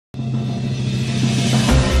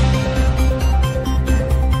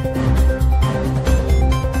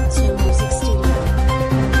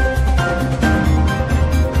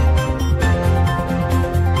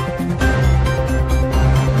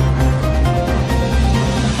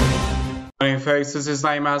Morning folks, this is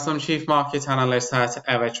Naeem Aslam, Chief Market Analyst at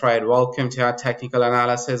AvaTrade. Welcome to our technical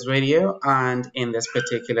analysis video, and in this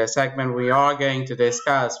particular segment we are going to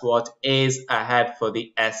discuss what is ahead for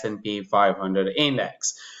the S&P 500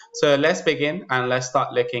 index. So let's begin and let's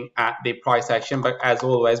start looking at the price action. But as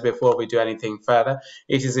always, before we do anything further,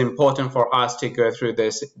 it is important for us to go through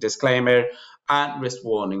this disclaimer and risk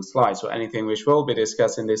warning slide. So anything which we'll be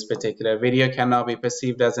discussing in this particular video cannot be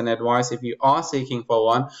perceived as an advice. If you are seeking for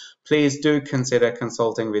one, please do consider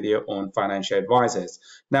consulting with your own financial advisors.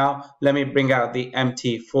 Now, let me bring out the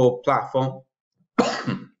MT4 platform.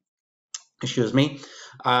 Excuse me.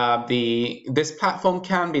 This platform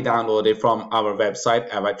can be downloaded from our website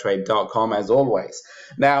avatrade.com as always.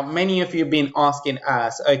 Now, many of you have been asking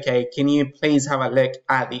us, okay, can you please have a look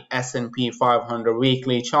at the S&P 500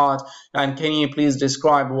 weekly chart, and can you please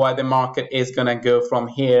describe why the market is going to go from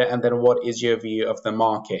here, and then what is your view of the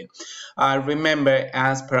market? Remember,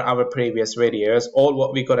 as per our previous videos, all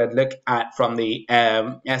what we got to look at from the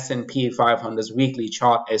S&P 500's weekly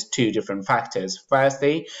chart is two different factors.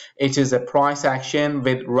 Firstly, it is a price action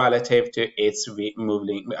with relative to its weekly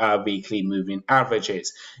moving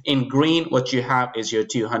averages. In green, what you have is your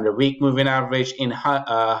 200-week moving average. In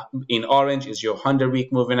orange is your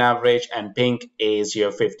 100-week moving average, and pink is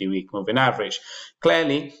your 50-week moving average.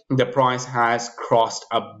 Clearly, the price has crossed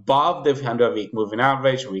above the 100-week moving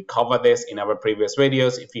average. We covered this in our previous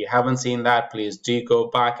videos. If you haven't seen that, please do go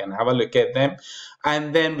back and have a look at them.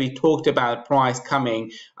 And then we talked about price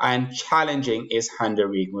coming and challenging its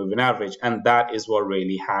 100-week moving average, and that is what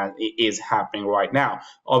really is happening right now.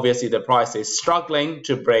 Obviously, the price is struggling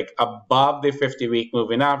to break above the 50-week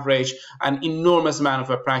moving average. An enormous amount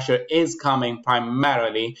of pressure is coming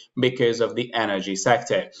primarily because of the energy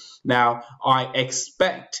sector. Now, I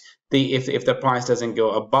expect if the price doesn't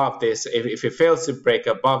go above this, if it fails to break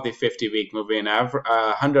above the 50-week moving average,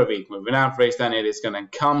 100-week moving average, then it is going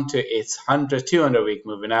to come to its 200-week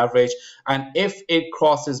moving average. And if it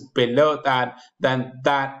crosses below that, then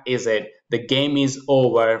that is it. The game is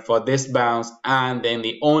over for this bounce, and then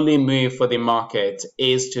the only move for the market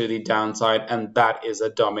is to the downside, and that is a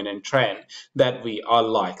dominant trend that we are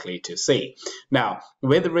likely to see. Now,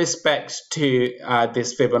 with respect to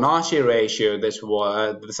this Fibonacci ratio, this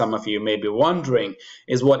was some of you may be wondering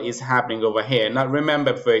is what is happening over here. Now,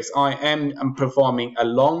 remember, folks, I am performing a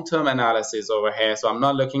long-term analysis over here, so I'm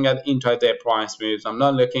not looking at intraday price moves. I'm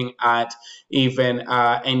not looking at even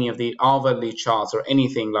any of the hourly charts or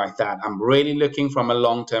anything like that. I'm really looking from a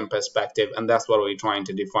long-term perspective, and that's what we're trying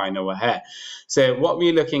to define over here. So what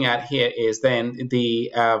we're looking at here is then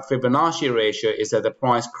the Fibonacci ratio is that the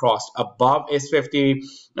price crossed above its 50%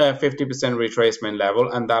 retracement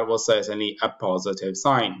level, and that was certainly a positive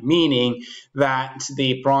sign, meaning that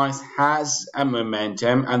the price has a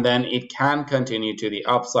momentum and then it can continue to the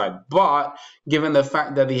upside. But given the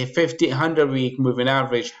fact that the 100-week moving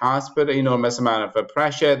average has put an enormous amount of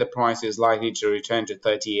pressure, the price is likely to return to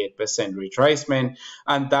 38% retracement,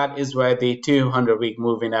 and that is where the 200-week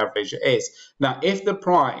moving average is. Now, if the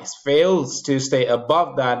price fails to stay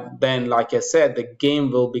above that, then like I said, the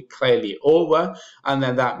game will be clearly over, and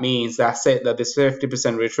then that means that's it, that this 50%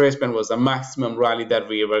 retracement was the maximum rally that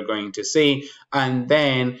we were going to see, and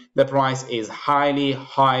then the price is highly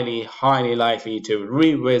likely to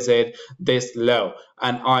revisit this low.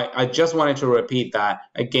 And I just wanted to repeat that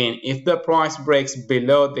again. If the price breaks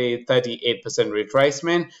below the 38%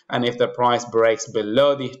 retracement, and if the price breaks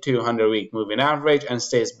below the 200-week moving average and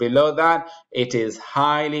stays below that, it is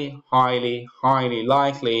highly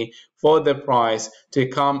likely for the price to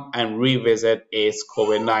come and revisit its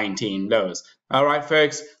COVID-19 lows. All right,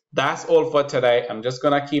 folks, that's all for today. I'm just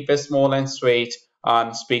gonna keep it small and sweet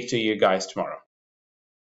and speak to you guys tomorrow.